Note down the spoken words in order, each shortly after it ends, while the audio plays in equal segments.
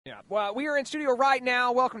Yeah, well, we are in studio right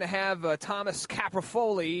now. Welcome to have Thomas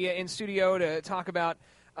Caprefoli in studio to talk about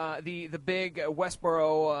the big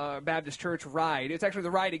Westboro Baptist Church ride. It's actually the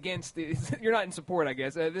ride against the – you're not in support, I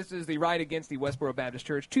guess. This is the ride against the Westboro Baptist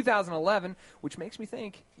Church 2011, which makes me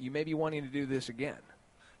think you may be wanting to do this again.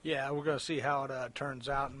 Yeah, we're going to see how it turns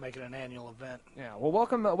out and make it an annual event. Yeah, well,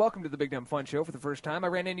 welcome to the Big Dumb Fun Show for the first time. I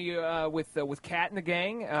ran into you with Kat and the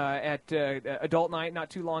gang at Adult Night not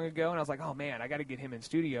too long ago, and I was like, oh, man, I got to get him in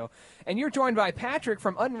studio. And you're joined by Patrick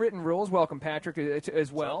from Unwritten Rules. Welcome, Patrick,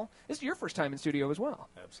 as well. This is your first time in studio as well.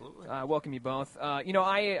 Absolutely. Welcome you both.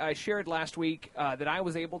 I shared last week that I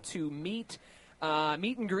was able to meet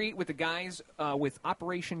and greet with the guys with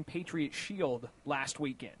Operation Patriot Shield last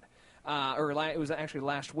weekend. It was actually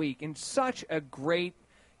last week, and such a great,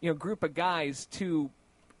 group of guys to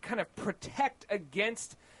kind of protect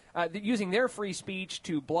against using their free speech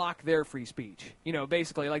to block their free speech.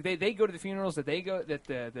 Basically, like they go to the funerals that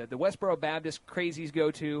the Westboro Baptist crazies go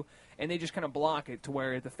to, and they just kind of block it to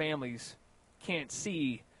where the families can't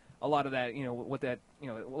see a lot of that,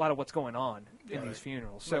 a lot of what's going on in these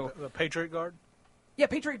funerals. So like the Patriot Guard. Yeah,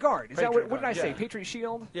 Patriot Guard. Is that what did I say? Yeah. Patriot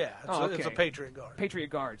Shield? Yeah, it's a Patriot Guard. Patriot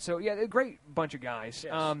Guard. So, yeah, a great bunch of guys.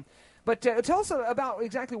 Yes. But tell us about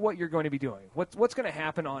exactly what you're going to be doing. What's going to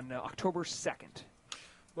happen on October 2nd?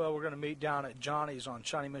 Well, we're going to meet down at Johnny's on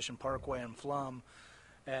Shawnee Mission Parkway in Flum,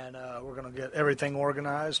 and we're going to get everything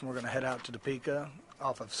organized, and we're going to head out to Topeka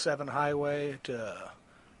off of 7 Highway to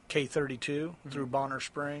K32 through Bonner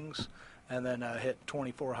Springs, and then hit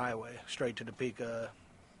 24 Highway straight to Topeka.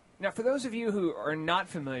 Now, for those of you who are not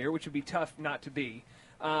familiar, which would be tough not to be,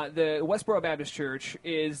 the Westboro Baptist Church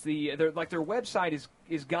is their website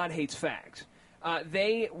is God Hates Fags.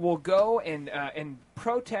 They will go and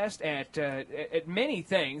protest at many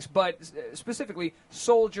things, but specifically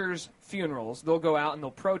soldiers' funerals. They'll go out and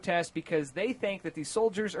they'll protest because they think that these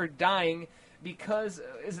soldiers are dying because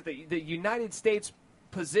is it the United States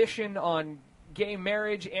position on gay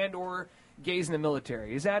marriage and or gays in the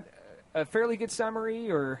military. Is that a fairly good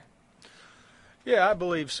summary, or? Yeah, I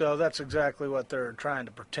believe so. That's exactly what they're trying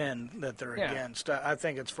to pretend that they're against. I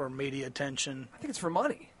think it's for media attention. I think it's for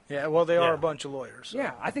money. Yeah, well, they are a bunch of lawyers. So.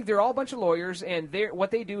 Yeah, I think they're all a bunch of lawyers, and what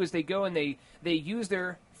they do is they go and they use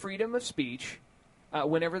their freedom of speech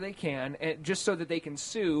whenever they can, and just so that they can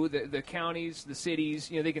sue the counties, the cities.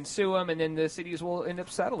 They can sue them, and then the cities will end up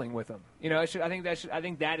settling with them. I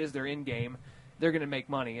think that is their end game. They're going to make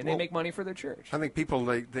money, and they make money for their church. I think people,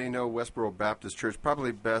 they know Westboro Baptist Church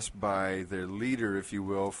probably best by their leader, if you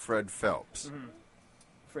will, Fred Phelps. Mm-hmm.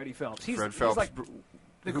 Freddie Phelps. He's Phelps, like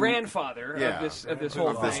the grandfather of this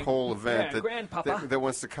whole event. Yeah, grandpapa. That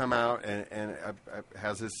wants to come out and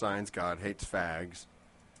has his signs, God Hates Fags.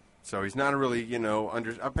 So he's not really,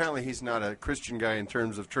 apparently he's not a Christian guy in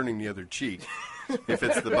terms of turning the other cheek, if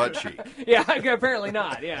it's the butt cheek. Yeah, apparently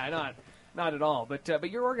not. Yeah, not at all. But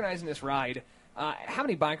you're organizing this ride. How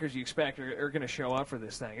many bikers do you expect are going to show up for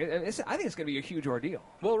this thing? I think it's going to be a huge ordeal.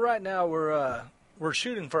 Well, right now we're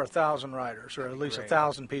shooting for 1,000 riders, or at least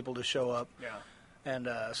 1,000 people to show up and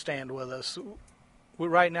stand with us.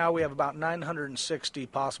 Right now we have about 960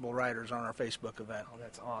 possible riders on our Facebook event. Oh,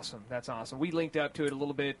 that's awesome. That's awesome. We linked up to it a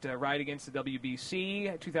little bit. Ride Against the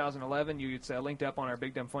WBC 2011. It's linked up on our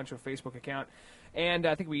Big Dumb Fun Show Facebook account. And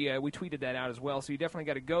I think we tweeted that out as well. So you definitely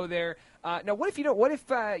got to go there. Now, what if you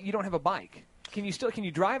don't have a bike? Can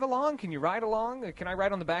you drive along? Can you ride along? Can I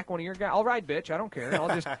ride on the back of one of your guys? I'll ride, bitch. I don't care.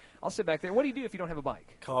 I'll sit back there. What do you do if you don't have a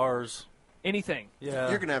bike? Cars. Anything. Yeah.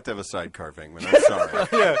 You're going to have a sidecar, Vingman. I'm sorry.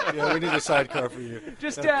 yeah, we need a sidecar for you.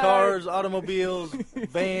 Just cars, automobiles,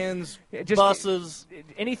 vans, buses.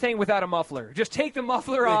 Anything without a muffler. Just take the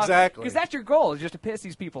muffler off. Exactly. Because that's your goal, is just to piss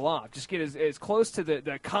these people off. Just get as close to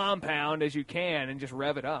the compound as you can and just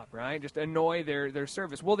rev it up, right? Just annoy their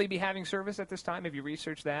service. Will they be having service at this time? Have you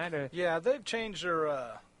researched that? Yeah, they've changed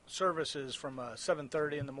their services from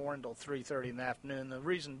 7:30 in the morning till 3:30 in the afternoon. The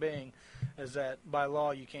reason being is that by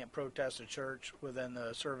law you can't protest a church within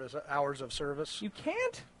the service hours of service. You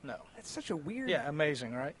can't? No. That's such a weird... Yeah,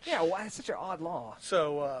 amazing, right? Yeah, well, it's such an odd law.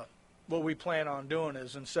 So what we plan on doing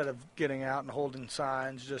is, instead of getting out and holding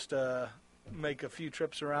signs, just make a few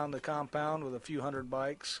trips around the compound with a few hundred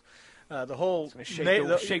bikes. The whole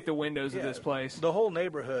shake the windows of this place. The whole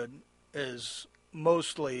neighborhood is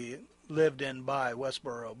mostly lived in by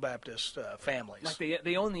Westboro Baptist families. Like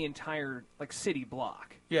they own the entire city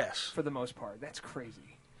block. Yes, for the most part. That's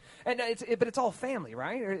crazy. And but it's all family,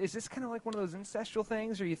 right? Or is this kind of like one of those ancestral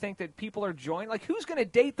things, or you think that people are joined? Like, who's going to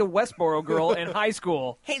date the Westboro girl in high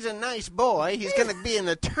school? He's a nice boy. He's going to be an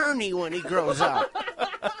attorney when he grows up.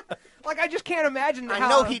 I just can't imagine I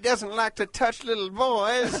know he doesn't like to touch little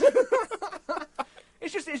boys.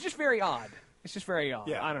 It's just very odd. It's just very odd.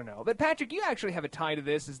 Yeah. I don't know. But Patrick, you actually have a tie to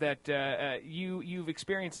this. Is that you've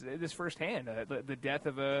experienced this firsthand? The death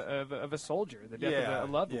of a soldier, the death of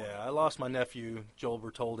a loved one. Yeah, I lost my nephew Joel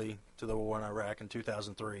Bertoldi to the war in Iraq in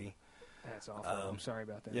 2003. That's awful. I'm sorry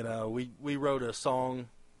about that. You know, we wrote a song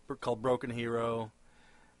called "Broken Hero"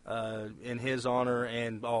 in his honor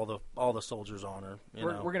and all the soldiers' honor.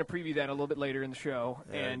 We're going to preview that a little bit later in the show,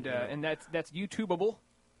 and that's YouTubeable.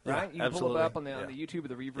 Right, you can absolutely. pull it up on the YouTube of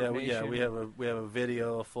the Reverb Nation. we have a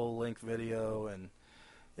video, a full length video, and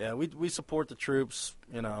we support the troops.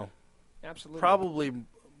 You know, absolutely, probably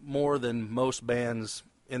more than most bands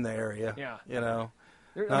in the area. Yeah, you know,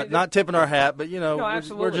 not not tipping our hat, but you know,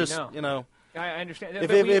 we're just you know. I understand.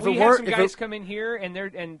 If we have some guys come in here,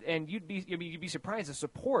 and you'd be surprised the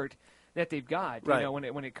support that they've got. Right. You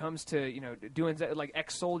know, when it comes to doing like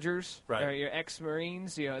ex-soldiers, right. or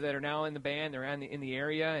ex-Marines, that are now in the band, they're in the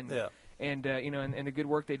area, and and the good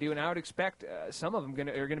work they do. And I would expect some of them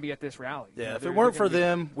are going to be at this rally. Yeah, if it weren't for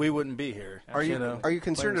them, we wouldn't be here. Are you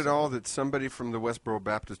concerned at all that somebody from the Westboro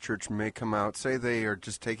Baptist Church may come out, say they are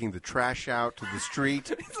just taking the trash out to the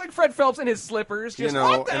street? It's like Fred Phelps in his slippers, just in a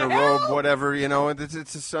hell? robe, whatever.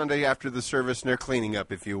 It's a Sunday after the service, and they're cleaning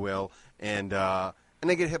up, if you will, and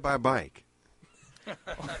they get hit by a bike.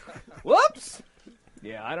 Whoops.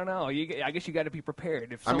 Yeah, I don't know. I guess you got to be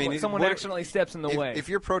prepared if someone accidentally steps in the way. If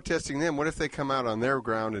you're protesting them, what if they come out on their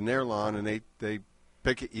ground and their lawn and they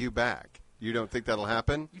picket you back? You don't think that'll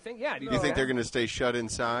happen? You think? Yeah. Do you think they're going to stay shut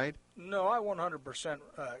inside? No, I 100%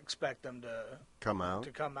 expect them to come out.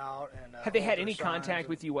 And have they had any contact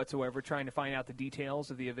with you whatsoever, trying to find out the details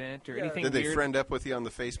of the event or anything? Did they weird? friend up with you on the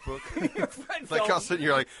Facebook? Like all of a sudden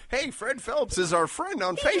you're like, "Hey, Fred Phelps is our friend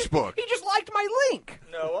on Facebook. He just liked my link."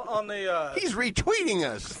 No, on the he's retweeting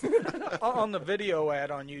us. On the video ad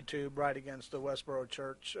on YouTube, right against the Westboro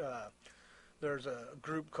Church, there's a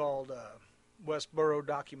group called Westboro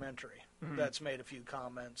Documentary that's made a few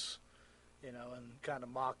comments. And kind of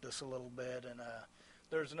mocked us a little bit. And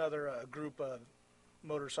there's another group of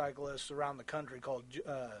motorcyclists around the country called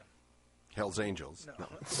Hell's Angels.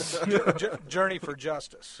 No. Journey for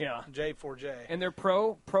Justice. Yeah. J4J. And they're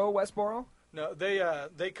pro Westboro? No,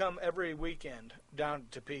 they come every weekend down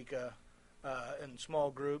to Topeka in small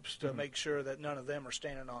groups to make sure that none of them are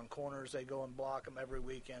standing on corners. They go and block them every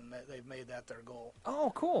weekend. They've made that their goal.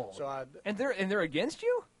 Oh, cool. So and they're against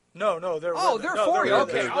you? No, they're for you.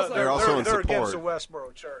 Okay, they're also in they're support. against the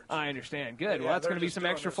Westboro Church. I understand. Good. Yeah, well, that's going to be just some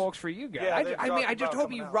doing extra this. folks for you guys. Yeah, I just hope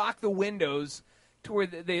coming you out. rock the windows to where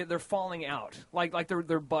they're falling out, like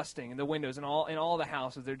they're busting in the windows and all the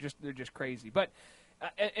houses. They're just crazy. But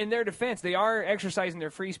in their defense, they are exercising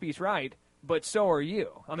their free speech right. But so are you.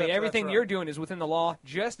 I mean, everything right. you're doing is within the law,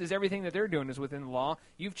 just as everything that they're doing is within the law.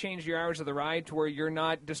 You've changed your hours of the ride to where you're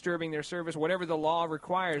not disturbing their service, whatever the law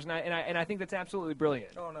requires, and I think that's absolutely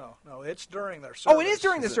brilliant. Oh, no, it's during their service. Oh, it is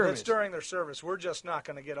during the service. It's during their service. We're just not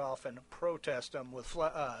going to get off and protest them with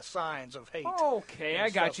signs of hate. Okay, I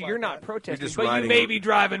got you. You're not protesting, just but you riding may be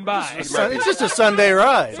driving by. It's just a Sunday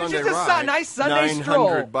ride. It's just a nice Sunday 900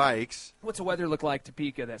 stroll. bikes. What's the weather look like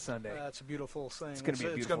Topeka that Sunday? That's a beautiful thing. It's going to be a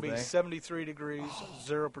It's beautiful going to be day. 73 degrees,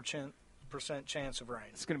 0% chance of rain.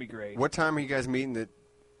 It's going to be great. What time are you guys meeting at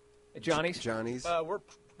Johnny's? Johnny's? We're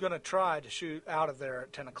going to try to shoot out of there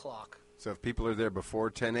at 10 o'clock. So if people are there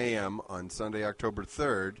before 10 a.m. on Sunday, October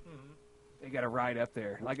 3rd, They got to ride up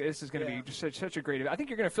there. Like, this is going to be just such a great event. I think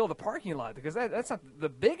you're going to fill the parking lot because that's not the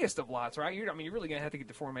biggest of lots, right? You're really going to have to get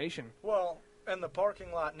the formation. Well, in the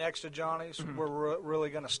parking lot next to Johnny's, we're really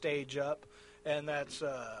going to stage up, and that's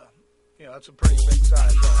that's a pretty big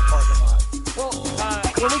size parking lot. Well,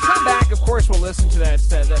 when we come back, of course, we'll listen to that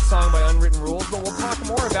song by Unwritten Rules, but we'll talk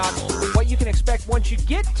more about what you can expect once you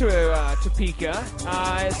get to Topeka,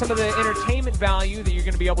 some of the entertainment value that you're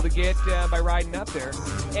going to be able to get by riding up there,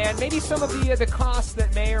 and maybe some of the costs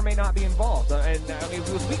that may or may not be involved.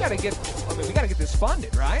 We got to get this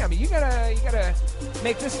funded, right? I mean, you gotta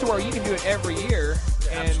make this to where you can do it every year.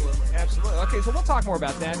 Absolutely. Okay, so we'll talk more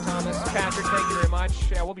about that, Thomas. Patrick, thank you very much.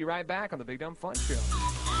 We'll be right back on the Big Dumb Fun Show.